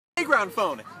playground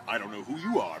phone. I don't know who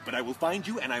you are, but I will find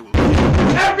you and I will...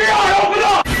 FBI, open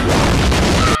up!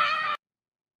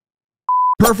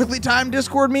 Perfectly timed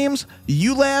Discord memes.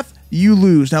 You laugh, you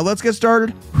lose. Now let's get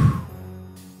started.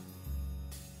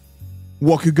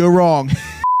 What could go wrong?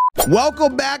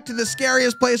 Welcome back to the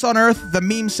scariest place on earth, the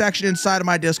meme section inside of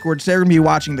my Discord. Today we're gonna be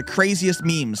watching the craziest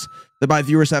memes that my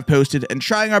viewers have posted and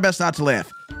trying our best not to laugh.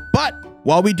 But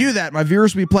while we do that, my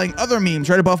viewers will be playing other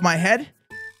memes right above my head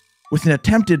with an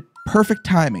attempted perfect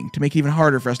timing to make it even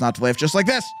harder for us not to laugh, just like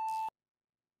this.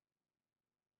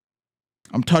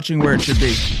 I'm touching where it should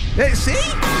be. Hey, see?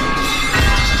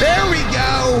 There we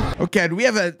go. Okay, do we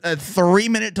have a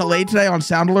 3-minute delay today on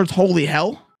sound alerts? Holy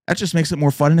hell. That just makes it more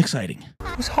fun and exciting.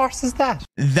 Whose horse is that?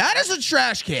 That is a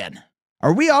trash can.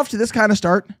 Are we off to this kind of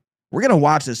start? We're going to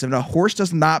watch this. If a horse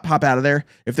does not pop out of there,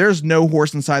 if there's no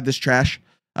horse inside this trash,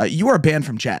 you are banned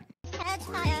from chat.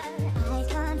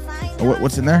 Oh,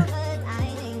 what's in there?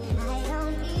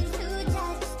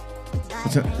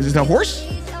 Is it a horse?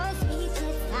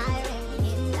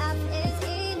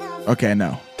 Okay,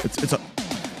 no. It's a...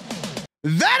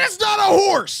 That is not a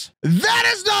horse!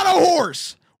 That is not a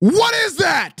horse! What is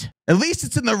that? At least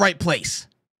it's in the right place.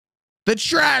 The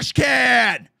trash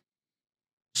can!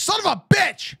 Son of a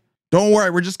bitch! Don't worry,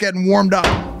 we're just getting warmed up.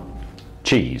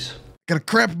 Cheese. Got a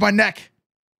cramp in my neck.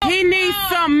 He needs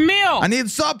some milk. I need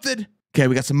something. Okay,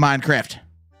 we got some Minecraft.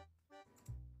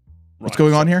 What's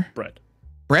going on here? Bread.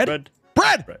 Bread? Bread.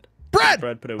 Bread! Bread. Bread!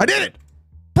 Bread. Put it I with did it!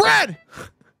 Bread!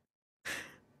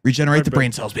 Regenerate the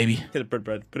brain cells, baby. Get it, bread.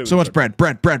 Put it So with much bread.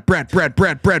 Bread. Bread. Bread. Bread.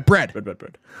 Bread. Bread.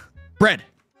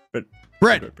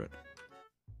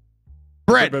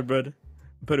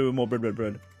 Put it with more bread.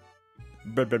 Bread.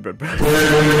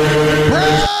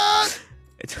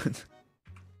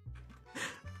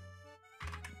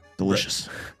 Delicious.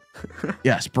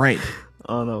 Yes, bread.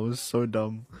 Oh no, it was so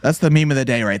dumb. That's the meme of the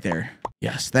day right there.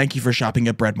 Yes, thank you for shopping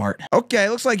at Bread Mart. Okay,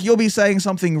 looks like you'll be saying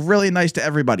something really nice to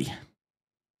everybody.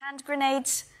 Hand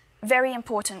grenades, very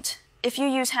important. If you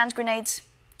use hand grenades,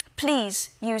 please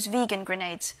use vegan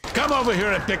grenades. Come over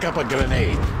here and pick up a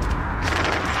grenade.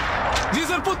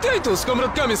 These are potatoes,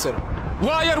 Comrade Commissar.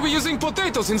 Why are we using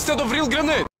potatoes instead of real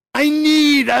grenades? I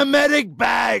need a medic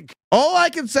bag. All I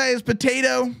can say is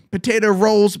potato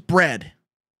rolls, bread.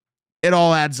 It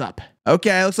all adds up.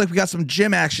 Okay, looks like we got some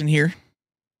gym action here.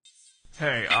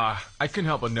 Hey, I couldn't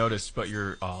help but notice, but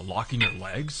you're locking your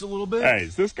legs a little bit. Hey,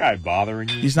 is this guy bothering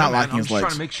you? He's not Man, locking his I'm just legs.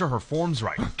 trying to make sure her form's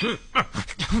right. What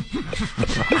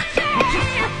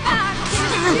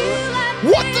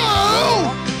the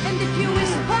hell?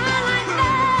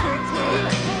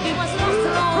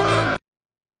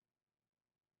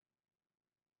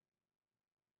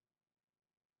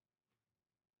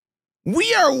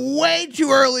 We are way too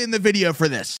early in the video for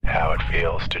this. How it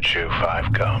feels to chew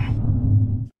 5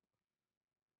 gum.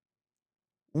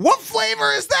 What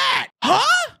flavor is that?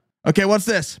 Huh? Okay, what's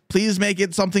this? Please make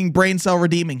it something brain cell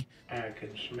redeeming. I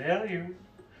can smell you.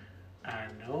 I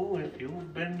know if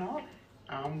you've been naughty,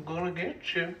 I'm gonna get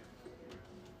you.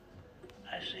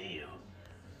 I see you.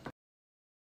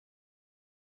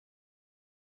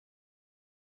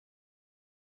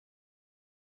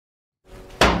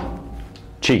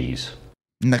 Cheese.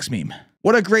 Next meme.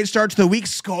 What a great start to the week.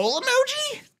 Skull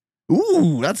emoji?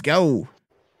 Ooh, let's go.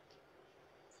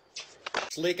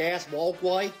 Slick ass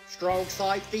walkway, strong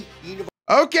safety,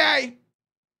 Okay.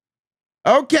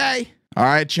 Okay. All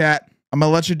right, chat. I'm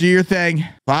gonna let you do your thing.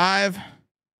 5,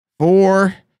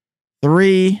 4,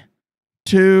 3,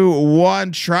 2,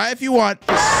 1. Try if you want.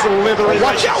 Watch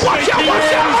out, watch out,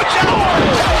 watch out, watch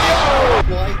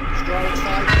out! strong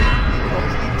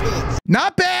safety,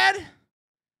 Not bad.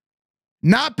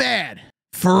 Not bad.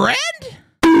 Friend?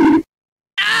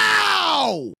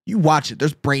 Ow! You watch it.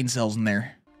 There's brain cells in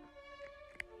there.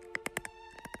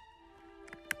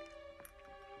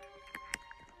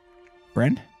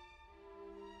 Friend?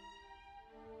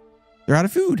 They're out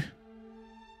of food.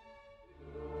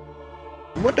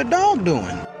 What the dog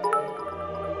doing?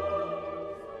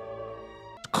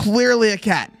 Clearly a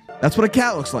cat. That's what a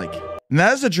cat looks like. And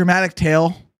that is a dramatic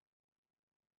tale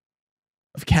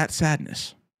of cat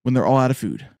sadness when they're all out of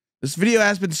food. This video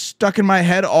has been stuck in my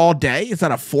head all day. Is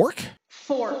that a fork?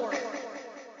 Fork.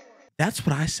 That's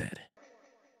what I said.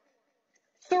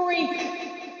 3.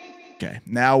 Okay,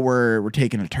 now we're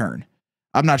taking a turn.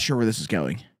 I'm not sure where this is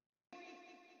going.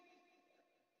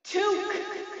 2.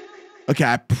 Okay,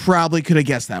 I probably could have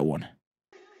guessed that one.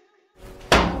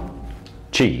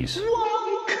 Cheese.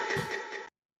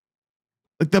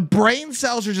 Like the brain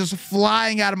cells are just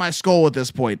flying out of my skull at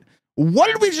this point. What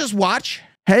did we just watch?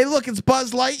 Hey, look, it's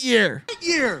Buzz Lightyear.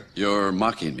 Lightyear! You're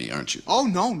mocking me, aren't you? Oh,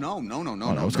 no.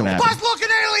 What's gonna happen? Buzz, look, an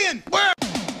alien! Where?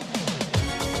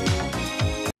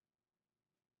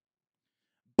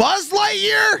 Buzz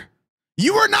Lightyear?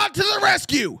 You were not to the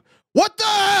rescue. What the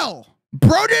hell?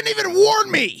 Bro didn't even warn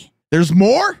me. There's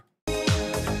more?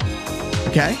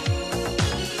 Okay.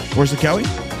 Where's it going?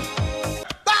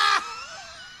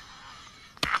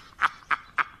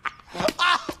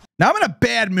 Now I'm in a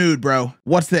bad mood, bro.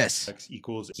 What's this? X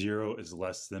equals 0 is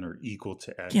less than or equal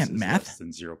to X Can't is math. less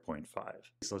than 0.5.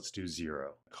 So let's do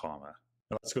 0, comma.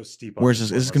 Now let's go steep. Where's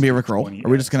this? Is this gonna be a Rickroll? Are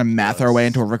we just gonna math our way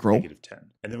into a Rickroll? -10.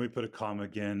 And then we put a comma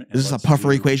again. Is this a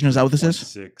puffer equation? Is that what this is?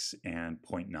 0.6 and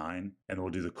 0.9. And we'll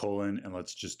do the colon, and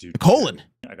let's just do the colon.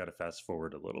 I gotta fast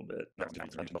forward a little bit.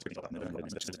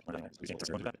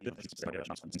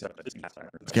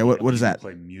 Okay, what is that?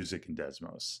 Play music in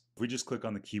Desmos. If we just click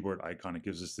on the keyboard icon, it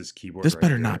gives us this keyboard. This right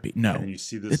better here. not be. No. And then you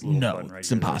see this little no, button right it's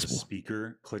here, there's a impossible.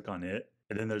 speaker. Click on it,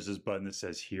 and then there's this button that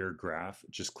says "Here Graph."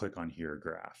 Just click on "Here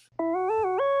Graph."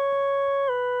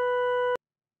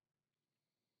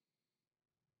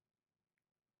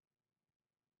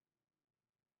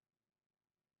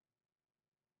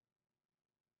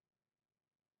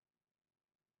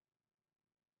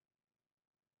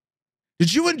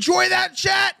 Did you enjoy that,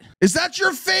 chat? Is that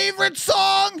your favorite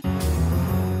song?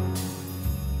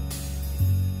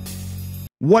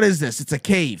 What is this? It's a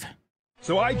cave.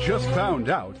 So I just found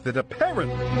out that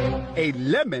apparently a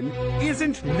lemon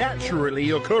isn't naturally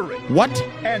occurring. What?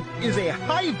 And is a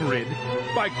hybrid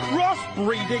by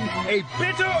crossbreeding a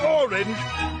bitter orange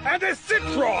and a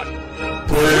citron.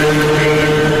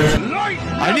 Life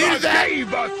I knew never that.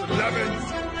 gave us lemons.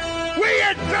 We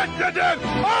invented them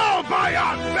all by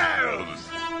ourselves.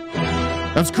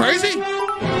 That's crazy.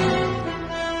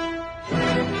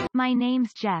 My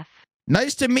name's Jeff.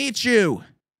 Nice to meet you.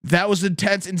 That was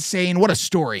intense, insane. What a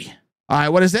story. All right,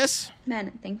 what is this?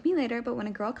 Men, thank me later, but when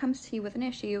a girl comes to you with an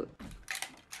issue...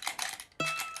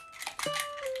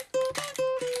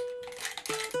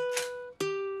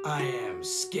 I am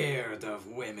scared of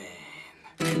women.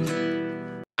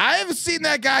 I haven't seen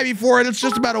that guy before, and it's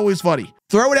just about always funny.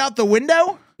 Throw it out the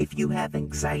window? If you have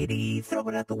anxiety, throw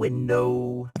it out the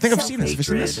window. I think I've seen this. Have you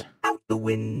seen this? Out the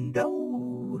window.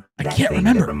 I That can't thing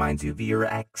remember. That reminds you of your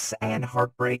ex and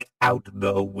heartbreak out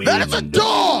the window. That is a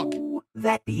dog!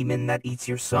 That demon that eats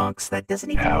your socks. That doesn't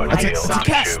even How it like feels to socks,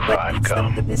 chew but 5 eats them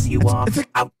gum. to piss you off.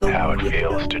 Out the How it window.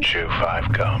 feels to chew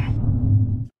 5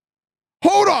 gum.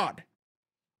 Hold on.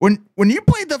 When you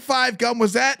played the 5 gum,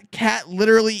 was that cat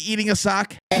literally eating a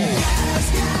sock?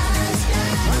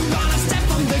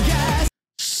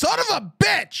 Son of a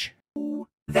bitch!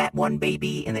 That one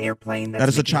baby in the airplane. That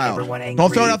is a making child. everyone angry.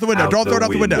 Don't throw it out the window. Don't throw it out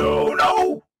the window.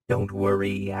 No! Don't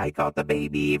worry, I caught the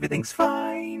baby. Everything's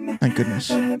fine. Thank goodness.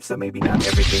 So maybe not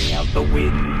everything out the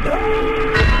window.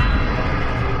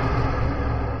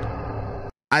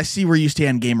 I see where you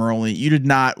stand, gamer only. You did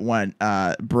not want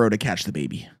bro to catch the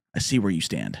baby. I see where you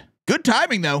stand. Good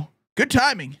timing, though. Good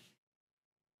timing.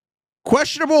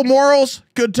 Questionable morals,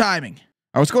 good timing. All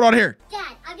right, what's going on here?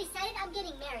 Dad, I've decided I'm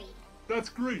getting married. That's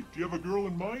great. Do you have a girl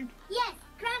in mind? Yes,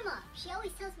 Grandma. She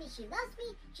always tells me she loves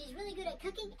me, she's really good at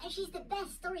cooking, and she's the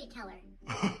best storyteller.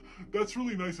 That's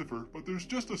really nice of her, but there's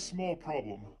just a small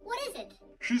problem. What is it?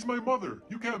 She's my mother.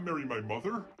 You can't marry my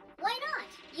mother. Why not?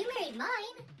 You married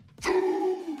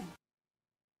mine.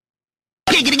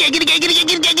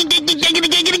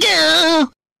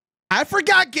 I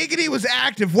forgot Giggity was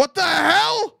active. What the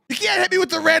hell? You can't hit me with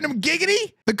the random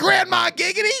Giggity? The grandma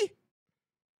Giggity?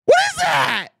 What is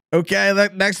that? Okay,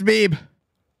 next meme.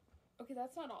 Okay,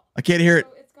 that's not all. I can't hear it.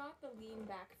 So it's got the lean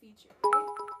back feature, right?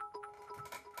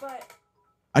 But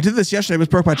I did this yesterday. It was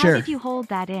broke my How chair. did you hold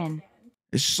that in?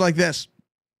 It's just like this.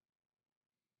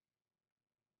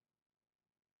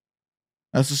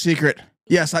 That's the secret.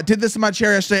 Yes, I did this in my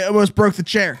chair yesterday. I almost broke the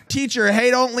chair. Teacher,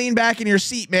 hey, don't lean back in your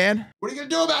seat, man. What are you gonna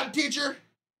do about it, teacher?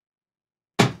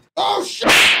 Oh,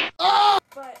 shit! Oh!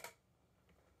 But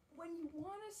when you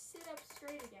want to sit up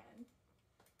straight again,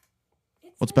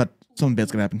 it's What's bad? Something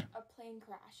bad's gonna happen. a plane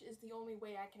crash is the only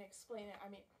way I can explain it. I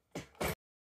mean,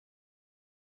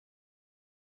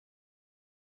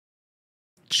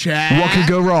 Chat. What could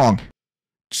go wrong?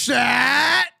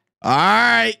 Chat. All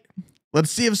right. Let's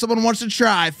see if someone wants to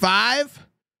try. 5,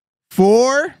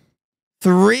 4,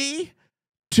 3,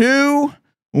 2,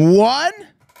 1.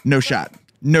 No shot.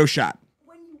 No shot.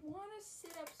 when you want to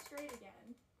sit up straight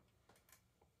again,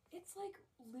 it's like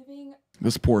living.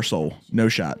 This poor soul. No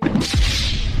shot.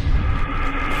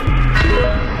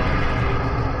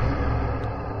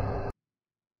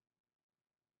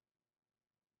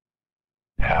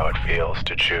 How it feels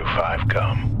to chew 5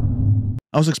 gum.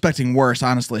 I was expecting worse,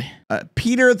 honestly.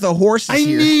 Peter the horse is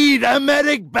here. I need a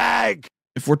medic bag.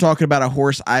 If we're talking about a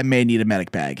horse, I may need a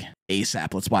medic bag.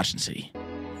 ASAP. Let's watch and see.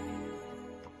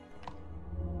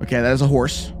 Okay, that is a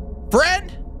horse. Friend!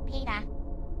 Peter.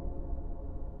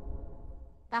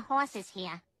 The horse is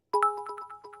here.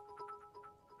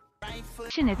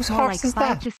 It's more like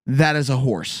 5 to That is a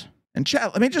horse. And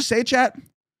chat, let me just say, chat,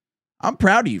 I'm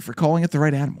proud of you for calling it the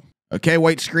right animal. Okay,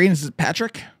 white screen. Is it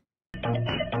Patrick?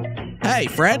 Hey,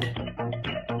 Fred.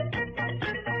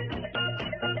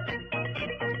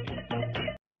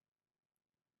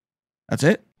 That's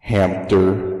it?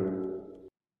 Hamster.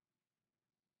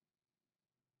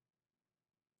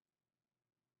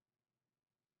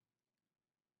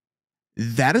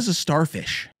 That is a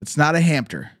starfish. It's not a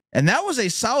hamster. And that was a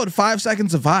solid 5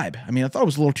 seconds of vibe. I mean, I thought it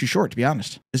was a little too short, to be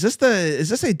honest. Is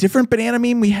this a different banana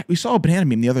meme? We saw a banana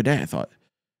meme the other day, I thought.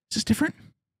 Is this different?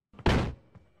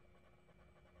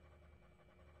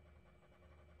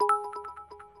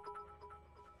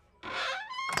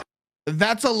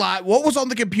 That's a lot. What was on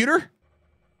the computer?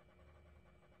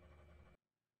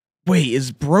 Wait,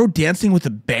 is bro dancing with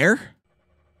a bear?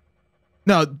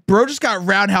 No, bro just got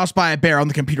roundhoused by a bear on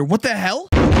the computer. What the hell?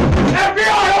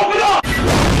 FBI, open up!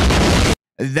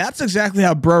 That's exactly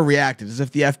how bro reacted, as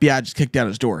if the FBI just kicked down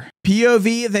his door.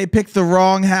 POV, they picked the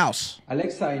wrong house.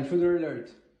 Alexa, intruder alert.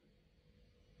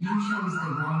 You chose the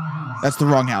wrong house. That's the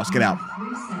wrong house. Get out.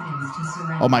 3 seconds to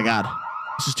surrender. Oh my God.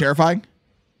 This is terrifying.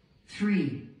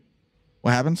 3.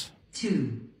 What happens?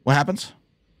 2. What happens?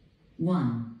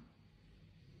 1.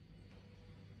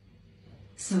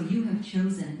 So you have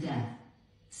chosen death.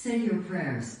 Say your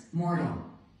prayers, mortal.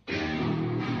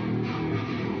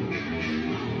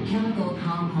 Chemical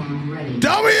compound ready.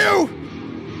 W!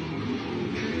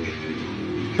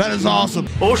 That is awesome.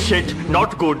 Oh shit,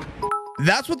 not good.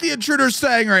 That's what the intruder's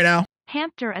saying right now.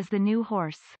 Hamster as the new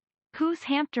horse. Whose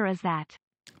hamster is that?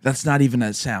 That's not even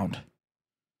a sound.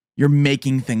 You're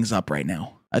making things up right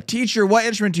now. A teacher, what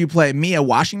instrument do you play? Me, a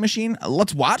washing machine?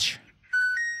 Let's watch.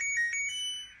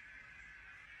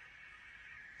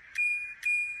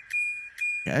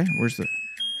 Okay, where's the...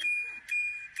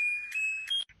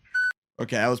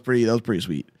 Okay, that was pretty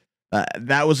sweet.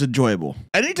 That was enjoyable.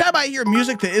 Anytime I hear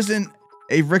music that isn't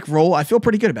a Rick roll, I feel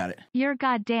pretty good about it. You're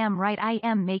goddamn right, I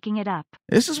am making it up.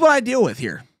 This is what I deal with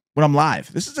here when I'm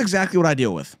live. This is exactly what I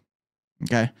deal with.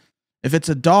 Okay? If it's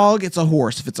a dog, it's a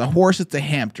horse. If it's a horse, it's a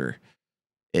hamster.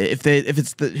 If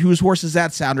it's the whose horse is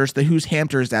that sounder, it's the whose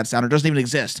hamster is that sounder. It doesn't even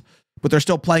exist. But they're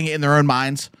still playing it in their own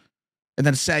minds and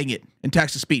then saying it in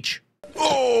text to speech.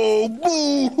 Oh,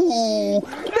 boo-hoo!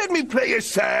 Let me play a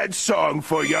sad song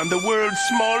for you on the world's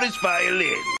smallest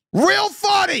violin. Real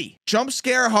funny! Jump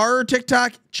scare horror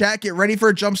TikTok. Chat, get ready for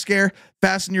a jump scare.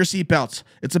 Fasten your seatbelts.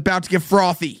 It's about to get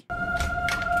frothy.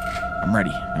 I'm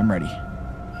ready. I'm ready.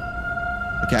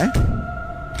 Okay.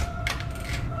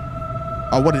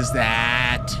 Oh, what is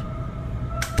that?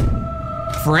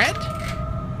 Fred?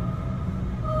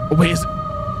 Oh, wait,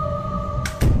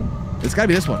 it's gotta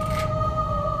be this one.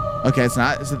 Okay, it's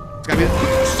not. It's gotta be.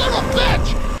 Son of a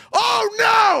bitch! Oh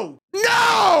no!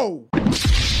 No!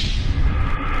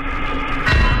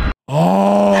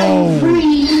 Oh!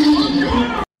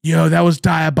 Yo, that was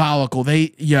diabolical.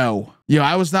 Yo,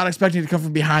 I was not expecting it to come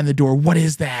from behind the door. What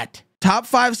is that? Top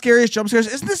 5 scariest jump scares.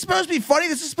 Isn't this supposed to be funny?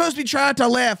 This is supposed to be try not to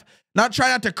laugh, not try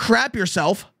not to crap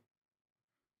yourself.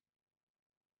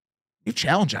 New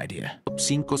challenge idea. Top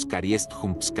 5 scariest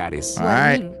jump scares. All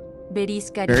right. Very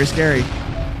scary. Very scary.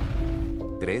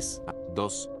 3, 2,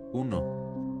 1.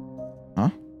 Huh?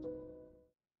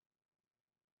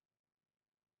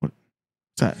 What's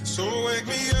that? So wake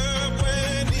me up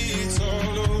when it's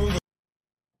all over.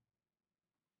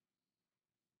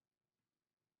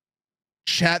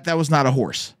 Chat, that was not a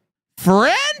horse.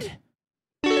 Friend?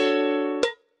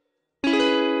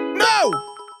 No!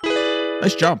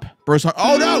 Nice jump. Bro's hard.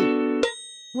 Oh no!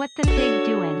 What the pig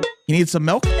doing? You need some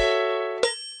milk?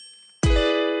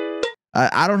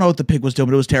 I don't know what the pig was doing,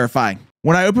 but it was terrifying.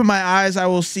 When I open my eyes, I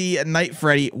will see a Night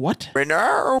Freddy. What? When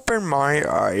I open my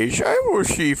eyes, I will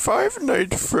see 5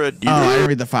 Nights Freddy. Oh, I didn't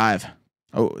read the 5.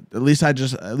 Oh, at least I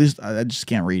just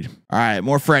can't read. All right,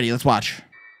 more Freddy. Let's watch.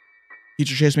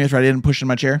 Teacher chased me after I didn't push in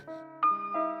my chair.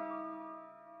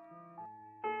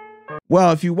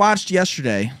 Well, if you watched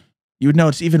yesterday, you would know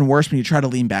it's even worse when you try to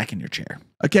lean back in your chair.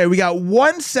 Okay, we got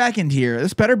 1 second here.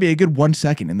 This better be a good 1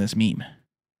 second in this meme.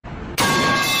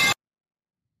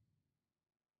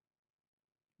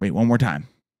 Wait, one more time.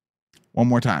 One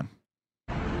more time.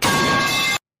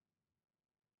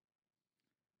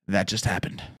 That just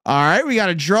happened. All right, we got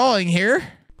a drawing here.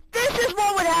 This is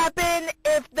what would happen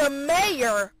if the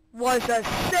mayor was a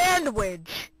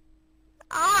sandwich.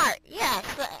 R, yes.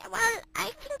 Well,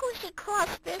 I think we should cross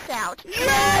this out.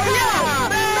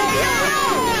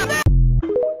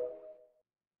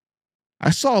 I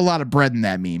saw a lot of bread in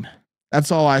that meme.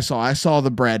 That's all I saw. I saw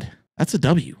the bread. That's a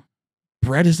W.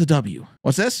 Bread is a W.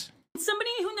 What's this? Somebody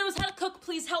who knows how to cook,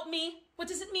 please help me. What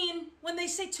does it mean when they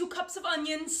say 2 cups of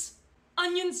onions?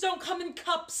 Onions don't come in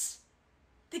cups.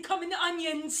 They come in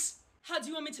onions. How do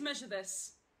you want me to measure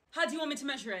this? How do you want me to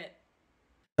measure it?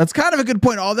 That's kind of a good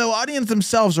point. Although onions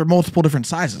themselves are multiple different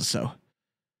sizes. So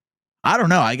I don't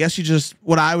know. I guess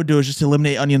what I would do is just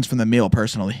eliminate onions from the meal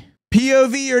personally.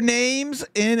 POV your names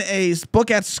in a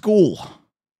book at school.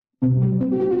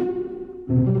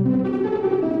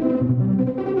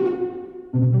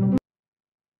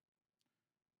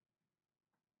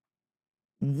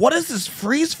 What is this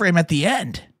freeze frame at the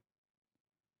end?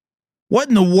 What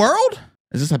in the world?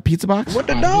 Is this a pizza box? What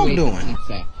the dog doing?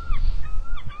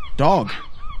 Dog.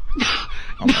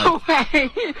 No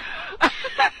way.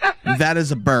 That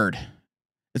is a bird.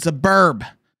 It's a burb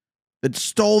that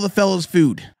stole the fellow's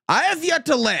food. I have yet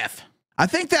to laugh. I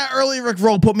think that early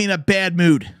Rickroll put me in a bad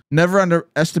mood. Never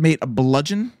underestimate a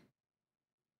bludgeon.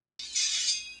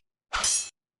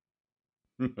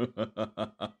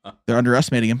 They're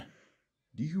underestimating him.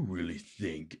 Do you really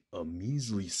think a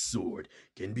measly sword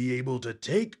can be able to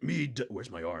take me to... Where's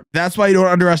my arm? That's why you don't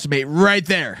underestimate right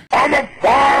there. I'm a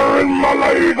fire in my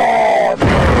leg.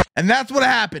 And that's what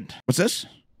happened. What's this?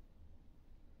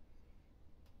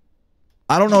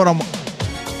 I don't know what I'm...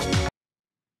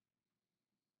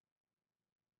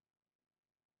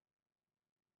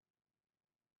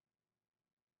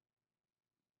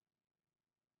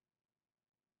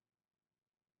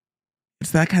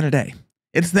 It's that kind of day.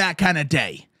 It's that kind of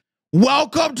day.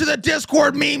 Welcome to the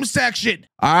Discord meme section.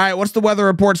 All right, what's the weather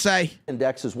report say?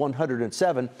 Index is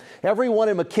 107. Everyone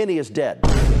in McKinney is dead.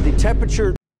 The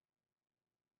temperature...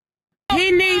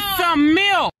 He needs some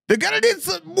milk. They're gonna need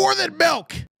some more than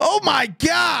milk. Oh my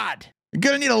God. You're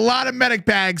gonna need a lot of medic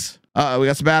bags. Uh-oh, we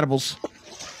got some edibles.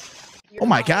 Oh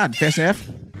my God, fast AF.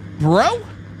 Bro?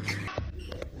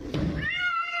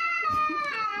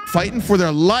 Fighting for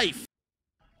their life.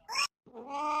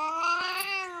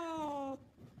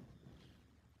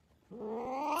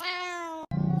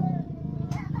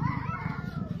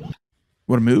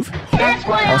 Want to move?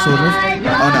 Also move?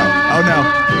 Oh no. Oh no.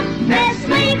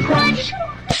 Nestle Crunch.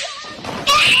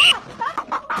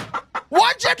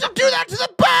 Why'd you have to do that to the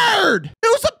bird? It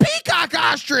was a peacock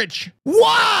ostrich.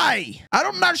 Why?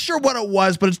 I'm not sure what it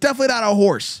was, but it's definitely not a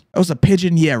horse. It was a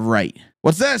pigeon. Yeah, right.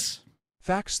 What's this?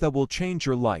 Facts that will change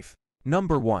your life.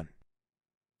 Number 1.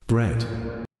 Bread.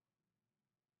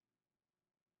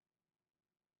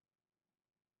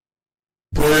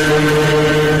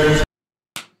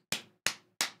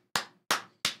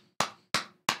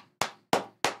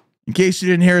 In case you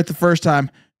didn't hear it the first time,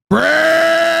 bread!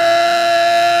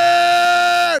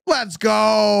 Let's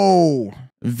go!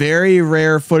 Very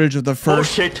rare footage of the first. Oh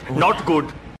shit, not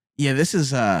good. Yeah, this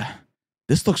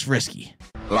this looks risky.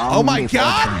 Long oh my before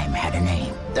God! Time had a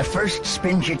name. The first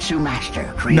Spinjitzu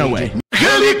master created. No way.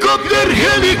 Helicopter,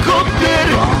 helicopter!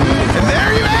 And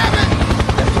there you have it!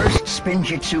 The first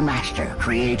Spinjitzu master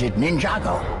created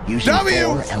Ninjago using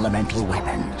 4 elemental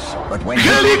weapons. But when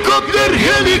helicopter,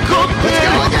 helicopter! Let's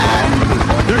go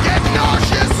again! They're getting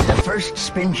nauseous! The first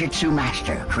Spinjitzu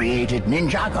master created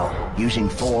Ninjago using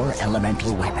 4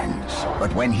 elemental weapons.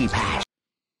 But when he passed,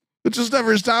 it just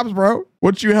never stops, bro.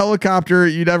 Once you helicopter,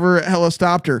 you never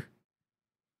heli-stopped her.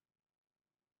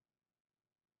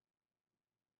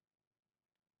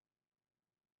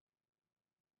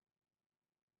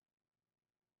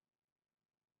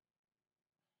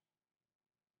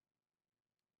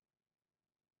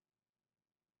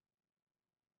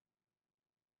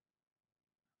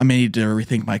 I may need to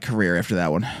rethink my career after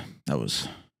that one. That was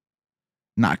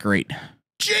not great.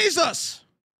 Jesus!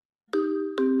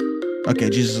 Okay,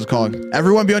 Jesus is calling.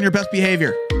 Everyone be on your best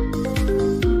behavior.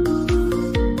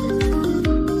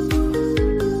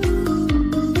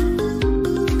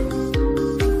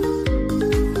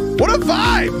 What a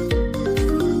vibe!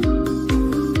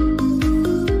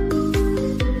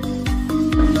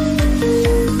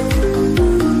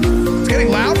 It's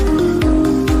getting loud.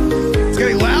 It's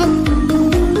getting loud.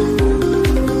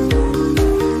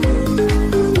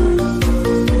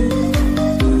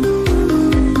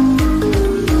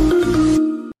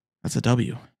 That's a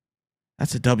W.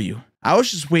 That's a W. I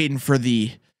was just waiting for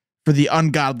the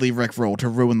ungodly Rickroll to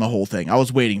ruin the whole thing. I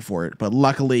was waiting for it, but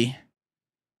luckily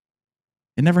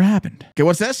it never happened. Okay,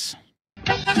 what's this?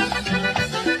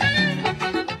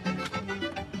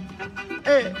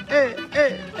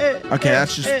 Okay,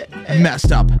 that's just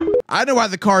messed up. I know why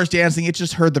the car is dancing. It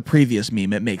just heard the previous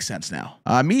meme. It makes sense now.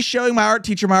 Me showing my art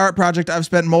teacher my art project I've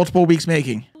spent multiple weeks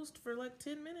making. For like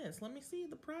 10 minutes. Let me see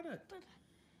the product.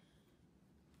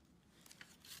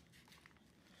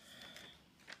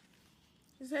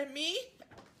 Is that me?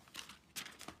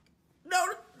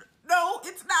 No,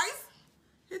 it's nice.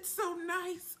 It's so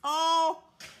nice. Oh.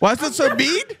 Why is it so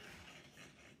mean?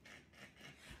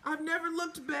 I've never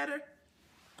looked better.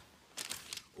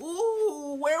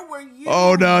 Ooh, where were you?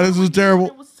 Oh no, this was terrible.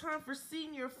 It was time for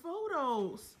senior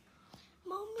photos.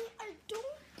 Mommy, I don't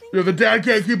think... Yo, the dad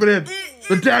can't keep it in.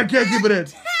 The dad can't keep it in.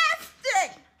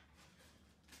 Fantastic.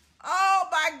 Oh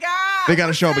my God. They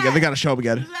gotta show up again. They gotta show up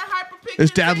again. Is that hyperpixelation?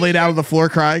 Is dad laid out on the floor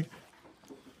crying?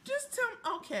 Just tell me,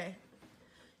 okay.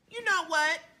 You know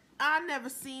what? I've never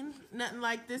seen nothing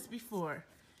like this before.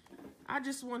 I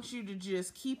just want you to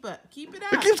just keep up. Keep it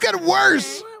up. It keeps getting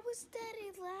worse. Okay? Why was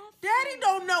Daddy laughing? Daddy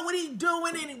don't know what he's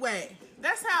doing anyway.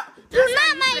 That's how. You're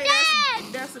not my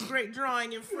dad. That's a great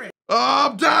drawing in French. Oh,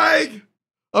 I'm dying.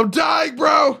 I'm dying,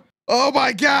 bro. Oh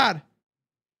my God.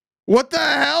 What the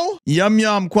hell? Yum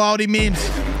yum quality memes.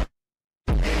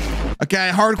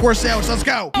 Okay, hardcore sandwich. Let's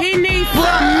go. He needs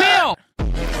some milk.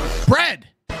 Bread.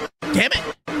 Damn it.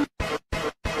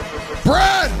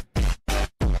 Bread.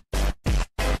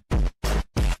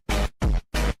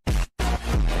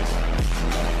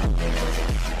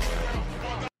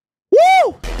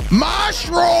 Woo! Mosh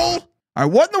roll. All right,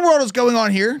 what in the world is going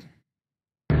on here?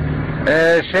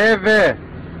 Chef,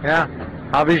 ja,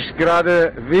 habe ich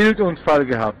gerade Wildunfall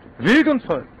gehabt.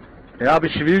 Wildunfall? Ja, habe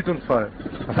ich Wildunfall.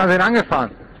 Was haben Sie denn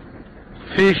angefahren?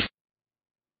 Fisch.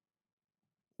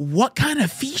 What kind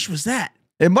of fish was that?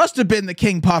 It must have been the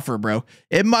King Puffer, bro.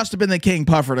 It must have been the King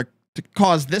Puffer to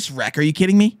cause this wreck. Are you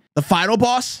kidding me? The final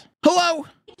boss? Hello?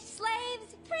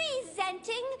 Slaves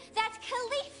presenting that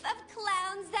caliph of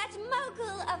clowns, that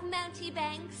mogul of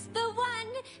Mountebanks, the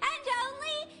one and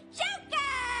only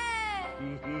Joker!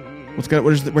 What's good?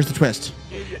 Where's the twist?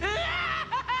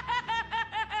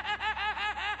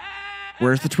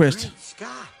 Where's the twist? Great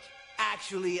Scott.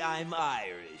 Actually, I'm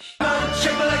Irish.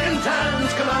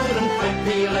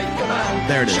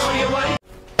 There it is.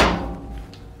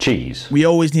 Cheese. We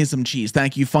always need some cheese.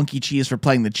 Thank you, Funky Cheese, for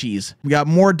playing the cheese. We got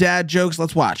more dad jokes.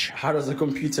 Let's watch. How does a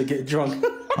computer get drunk?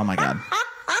 Oh my God.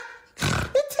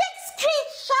 It takes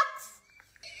screenshots.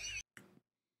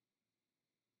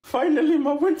 Finally,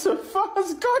 my winter fun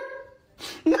is gone.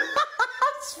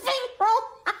 It's faithful.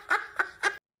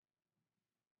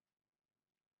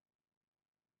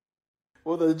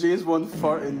 Well, the James Bond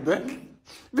fart in bed.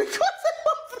 Because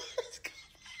of this.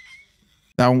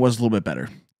 That one was a little bit better.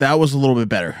 That was a little bit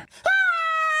better.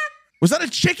 Was that a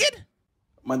chicken?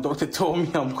 My doctor told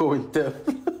me I'm going deaf.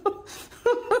 This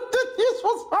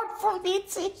was hard for me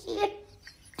to hear.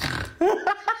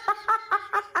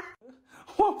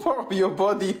 What part of your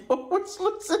body always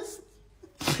loses?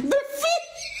 The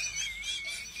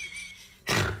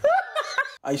feet.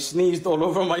 I sneezed all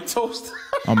over my toast.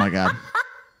 Oh my God.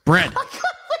 Bread.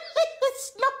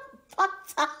 It's not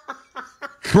butter.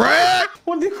 Bread.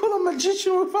 What do you call a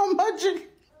magician without magic?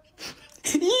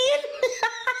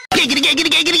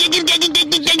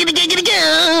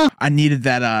 I needed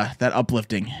that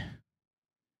uplifting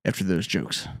after those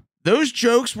jokes. Those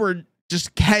jokes were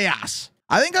just chaos.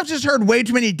 I think I've just heard way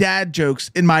too many dad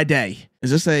jokes in my day. Is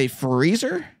this a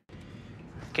freezer?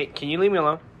 Okay, can you leave me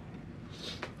alone?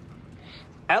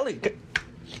 Ellie.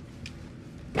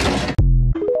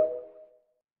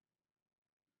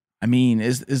 I mean,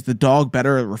 is the dog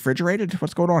better refrigerated?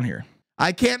 What's going on here?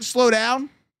 I can't slow down.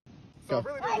 So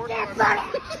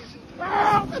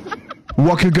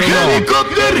What could go wrong?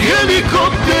 Helicopter!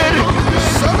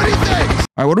 So many things!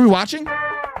 All right, what are we watching?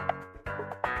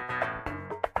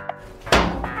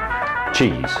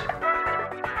 Cheese.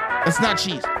 It's not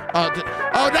cheese. Oh,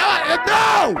 no!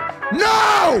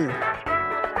 No!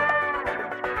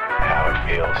 How it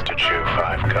feels to chew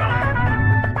 5 gum.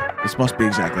 This must be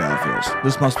exactly how it feels.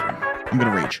 I'm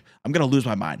gonna rage. I'm gonna lose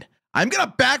my mind. I'm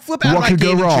gonna backflip out of my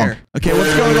gaming chair. Okay,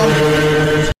 what's going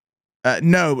on?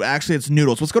 No, actually it's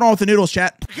noodles. What's going on with the noodles,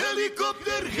 chat?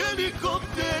 Helicopter.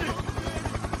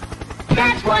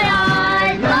 That's what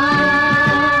I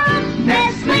love.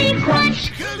 Nestle Crunch.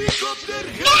 Helicopter.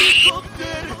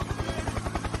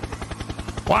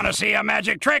 Want to see a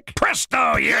magic trick?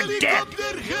 Presto, you're dead.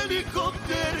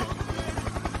 Helicopter.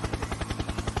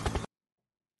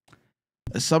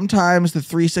 Sometimes the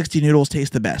 360 noodles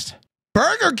taste the best.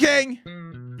 Burger King!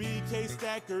 BK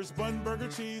Stackers, bun, burger,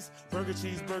 cheese, burger,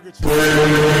 cheese, burger, cheese.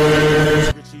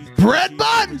 Bread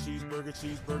bun!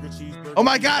 Oh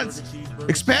my God, it's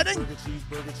expanding?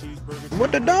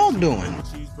 What the dog doing?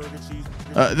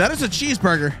 That is a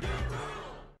cheeseburger.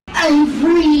 I'm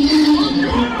free.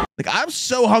 Like, I'm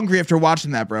so hungry after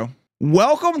watching that, bro.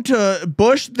 Welcome to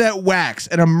Bush That Wax,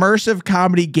 an immersive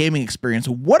comedy gaming experience.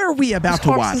 What are we about to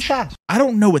watch? I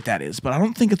don't know what that is, but I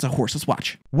don't think it's a horse. Let's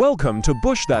watch. Welcome to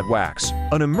Bush That Wax,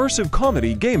 an immersive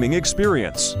comedy gaming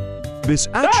experience. This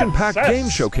action-packed game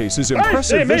showcases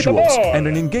impressive visuals and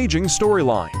an engaging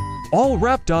storyline, all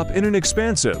wrapped up in an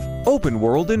expansive,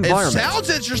 open-world environment. It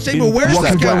sounds interesting, but where's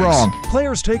that go wrong?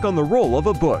 Players take on the role of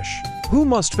a bush, who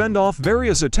must fend off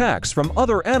various attacks from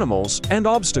other animals and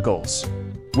obstacles.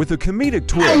 With a comedic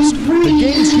twist, the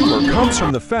game's humor comes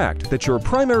from the fact that your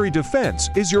primary defense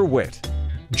is your wit.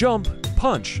 Jump,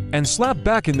 punch, and slap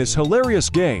back in this hilarious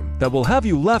game that will have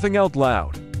you laughing out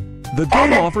loud. The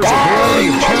game offers a variety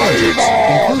of challenges,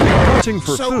 including hunting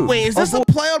for food. So wait, is this a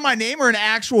play on my name or an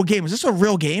actual game? Is this a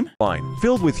real game?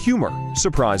 Filled with humor,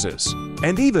 surprises,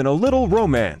 and even a little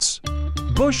romance.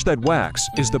 Bush That Wax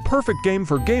is the perfect game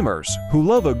for gamers who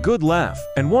love a good laugh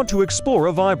and want to explore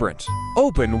a vibrant,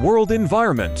 open-world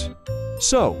environment.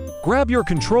 So, grab your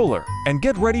controller and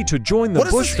get ready to join the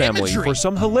Bush family for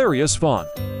some hilarious fun.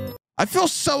 I feel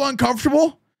so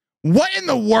uncomfortable. What in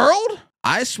the world?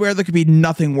 I swear there could be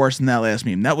nothing worse than that last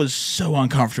meme. That was so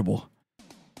uncomfortable.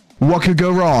 What could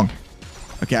go wrong?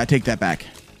 Okay, I take that back.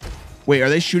 Wait, are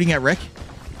they shooting at Rick?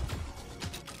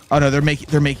 Oh no, they're making,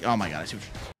 oh my God, I see what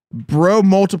Bro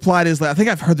multiplied his, I think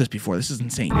I've heard this before. This is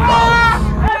insane. Okay,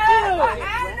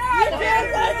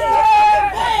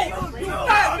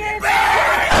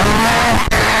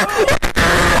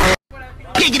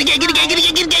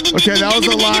 that was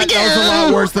a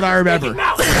lot worse than I remember.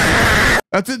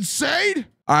 That's insane.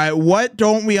 All right, what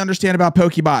don't we understand about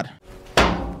Pokemon?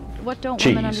 What don't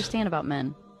women understand about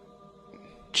men?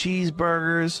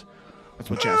 Cheeseburgers. That's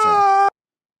what chat said.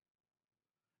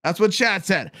 That's what chat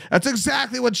said. That's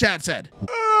exactly what chat said.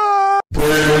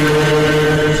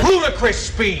 Ludicrous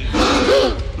speed.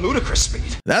 Ludicrous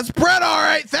speed. That's Brett, all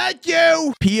right. Thank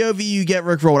you. POV, you get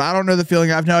Rickrolled. I don't know the feeling.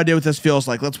 I have no idea what this feels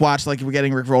like. Let's watch like we're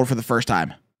getting Rickrolled for the first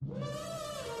time.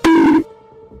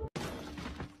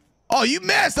 Oh, you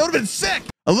missed. That would have been sick.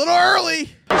 A little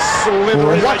early.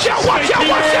 Watch out, watch out,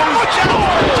 watch out, watch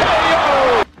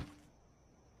out.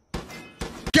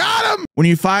 Got him. When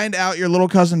you find out your little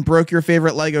cousin broke your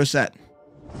favorite Lego set.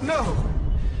 No.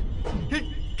 It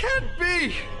can't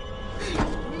be.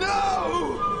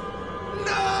 No.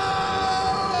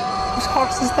 No. Whose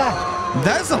horse is that?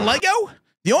 That's a Lego?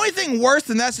 The only thing worse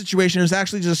than that situation is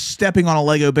actually just stepping on a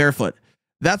Lego barefoot.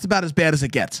 That's about as bad as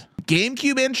it gets.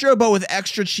 GameCube intro, but with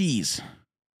extra cheese.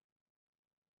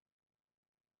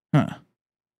 Huh.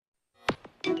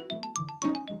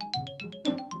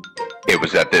 It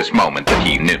was at this moment that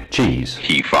he knew. Cheese.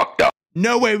 He fucked up.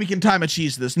 No way we can time a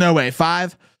cheese to this. No way.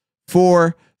 5,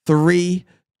 4, 3,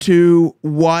 2,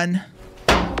 1.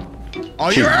 Oh,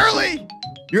 Cheese. You're early.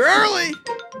 You're early.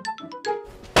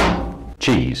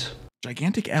 Cheese.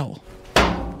 Gigantic L.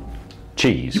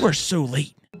 Cheese. You are so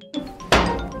late.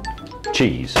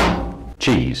 Cheese.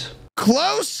 Cheese.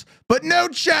 Close, but no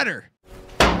cheddar.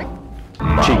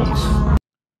 Cheese.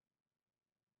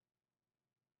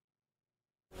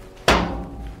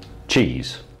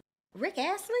 Cheese. Rick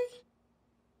Astley?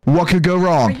 What could go Are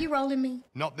wrong? you rolling me?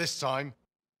 Not this time.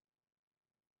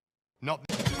 Not.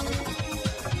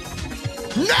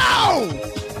 No!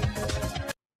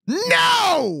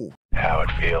 No! How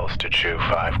it feels to chew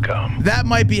 5 gum. That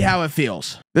might be how it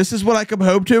feels. This is what I come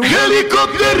home to.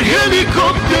 Helicopter,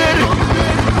 helicopter.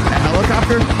 A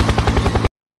helicopter?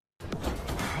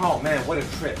 Oh man, what a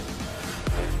trip.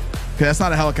 Okay, that's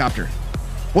not a helicopter.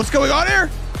 What's going on here?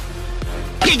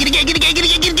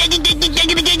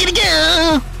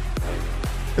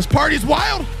 This party's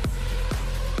wild.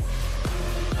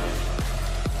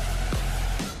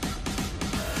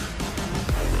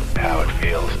 How it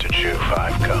feels to chew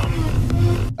 5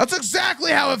 gum. That's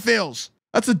exactly how it feels.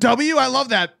 That's a W. I love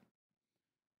that.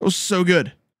 It was so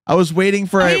good. I was waiting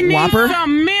for a Whopper.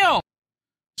 Some milk.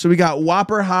 So we got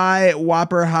Whopper high,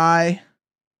 Whopper high,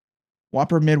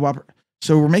 Whopper mid, Whopper.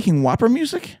 So we're making Whopper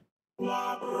music?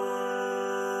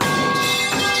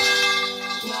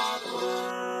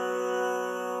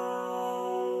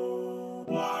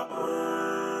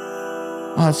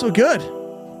 Oh, that's so good.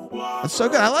 That's so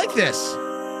good. I like this.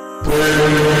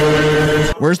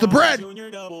 Where's the bread?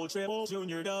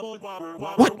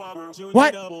 What?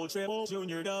 What?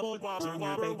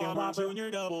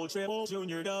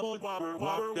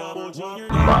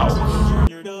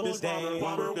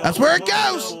 That's where it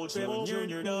goes.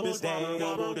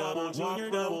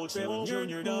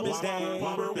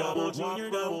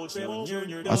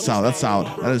 That's solid. That's solid.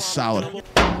 That is solid.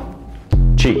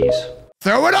 Cheese.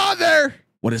 Throw it on there.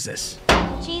 What is this?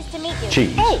 Cheese to meet you.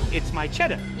 Cheese. Oh, it's my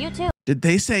cheddar. You too. Did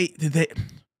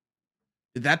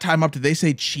that time up? Did they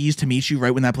say cheese to meet you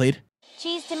right when that played?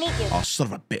 Cheese to meet you. Oh, son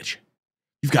of a bitch.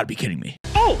 You've got to be kidding me.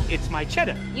 Oh, it's my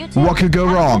cheddar. You too. What could go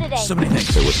Have a wrong? good day. So many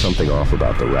things. There was something off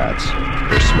about the rats.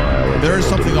 Their smile and There is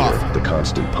general something demeanor, off. the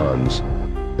constant puns.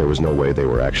 There was no way they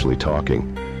were actually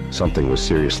talking. Something was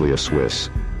seriously a Swiss.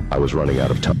 I was running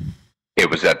out of time. It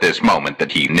was at this moment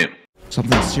that he knew.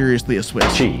 Something seriously a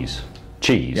Swiss. Cheese.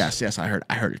 Cheese. Yes, I heard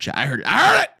it, chat. I heard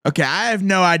it. Okay, I have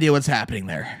no idea what's happening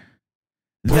there.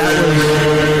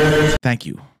 That was... Thank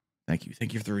you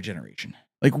for the regeneration.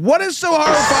 Like, what is so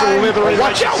horrifying?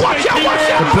 Watch out, watch out, watch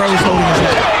The out! bro is holding his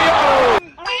head.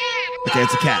 Okay,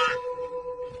 it's a cat.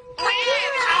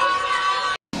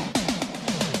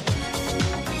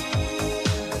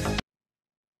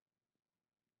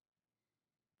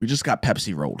 We just got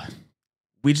Pepsi rolled.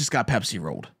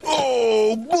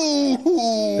 Oh,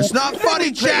 boo-hoo! It's not funny,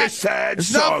 Let me play a chat. sad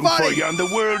It's not song funny. for you on the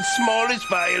world's smallest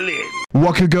violin.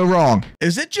 What could go wrong?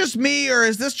 Is it just me, or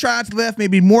is this Try Not to Laugh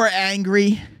maybe more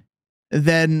angry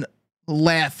than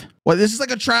laugh? Well, this is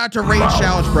like a Try Not to Rage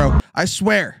challenge, bro. I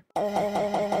swear.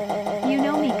 You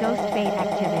know me, ghost bait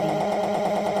activity.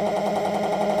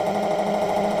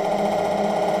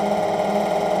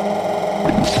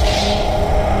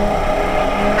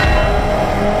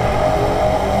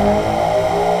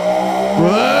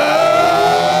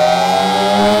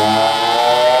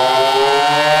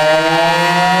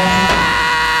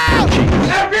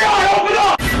 FBI, open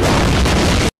up!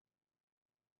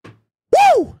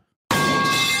 Woo!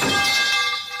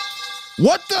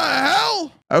 What the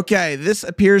hell? Okay, this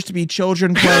appears to be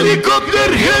children playing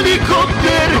Helicopter,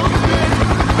 helicopter!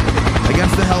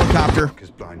 against the helicopter.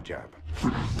 His blind jab.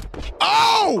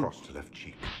 Oh! Cross to left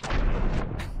cheek.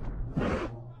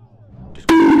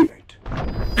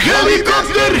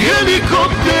 Helicopter,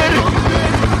 helicopter!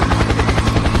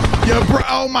 Yeah, bro.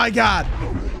 Oh my God.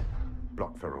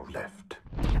 Block ferrule left.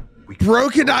 Bro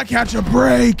cannot catch a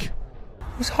break.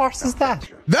 Whose horse is that?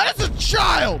 That is a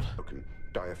child.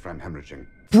 Diaphragm hemorrhaging.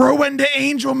 Bro went into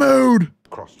angel mode.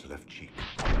 Cross to left cheek.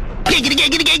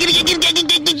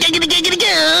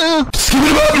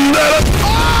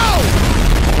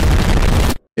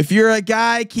 Oh! If you're a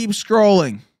guy, keep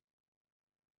scrolling.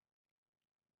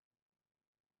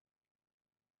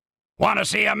 Want to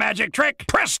see a magic trick?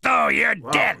 Presto, you're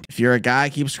dead. If you're a guy,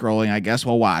 keep scrolling. I guess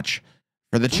we'll watch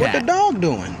for the chat. What the dog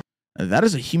doing? That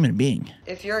is a human being.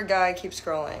 If you're a guy, keep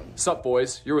scrolling. Sup,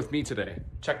 boys? You're with me today.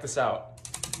 Check this out.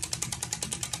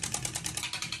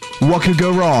 What could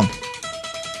go wrong?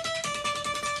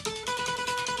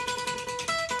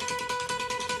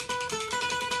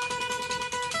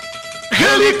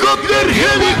 Helicopter,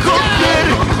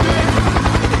 helicopter!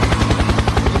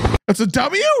 That's a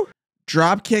W?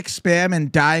 Dropkick spam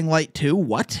and Dying Light 2?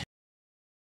 What?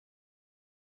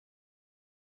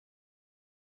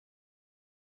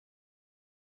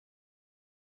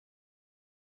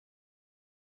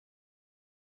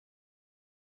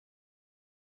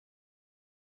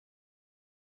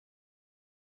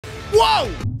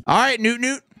 Whoa! All right,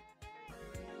 Newt.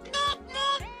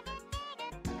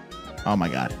 Oh my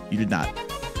God, you did not.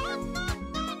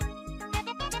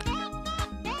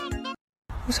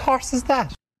 Whose horse is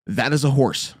that? That is a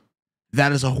horse.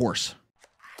 That is a horse.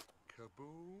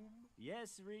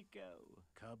 Yes, Rico.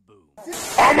 Kaboom.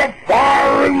 I'm a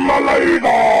fire in my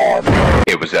leg.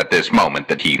 It was at this moment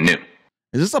that he knew.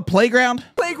 Is this a playground?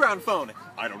 Playground phone.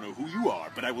 I don't know who you are,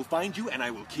 but I will find you and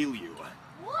I will kill you.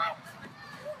 What?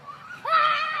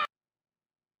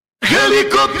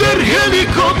 Helicopter,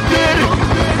 helicopter!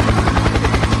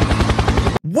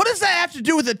 What does that have to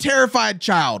do with a terrified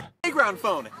child? Playground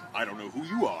phone. I don't know who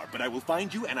you are, but I will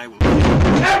find you and I will kill you.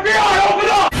 FBI, open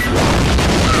up!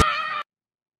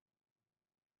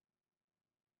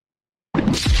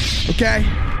 Okay.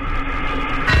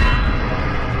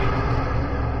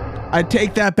 I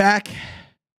take that back.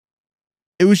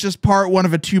 It was just part one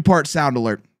of a two-part sound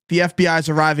alert. The FBI's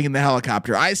arriving in the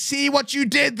helicopter. I see what you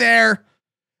did there.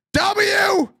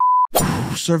 W!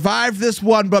 Survived this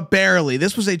one, but barely.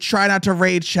 This was a Try Not to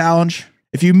Rage challenge.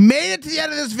 If you made it to the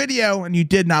end of this video and you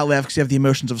did not laugh because you have the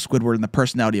emotions of Squidward and the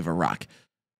personality of a rock,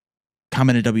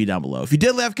 comment a W down below. If you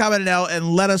did laugh, comment an L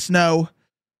and let us know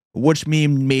which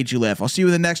meme made you laugh. I'll see you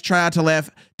in the next Try Not to Laugh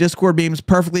Discord memes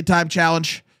perfectly timed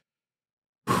challenge.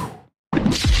 That's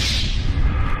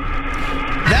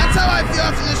how I feel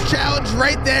after this challenge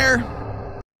right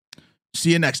there.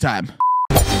 See you next time.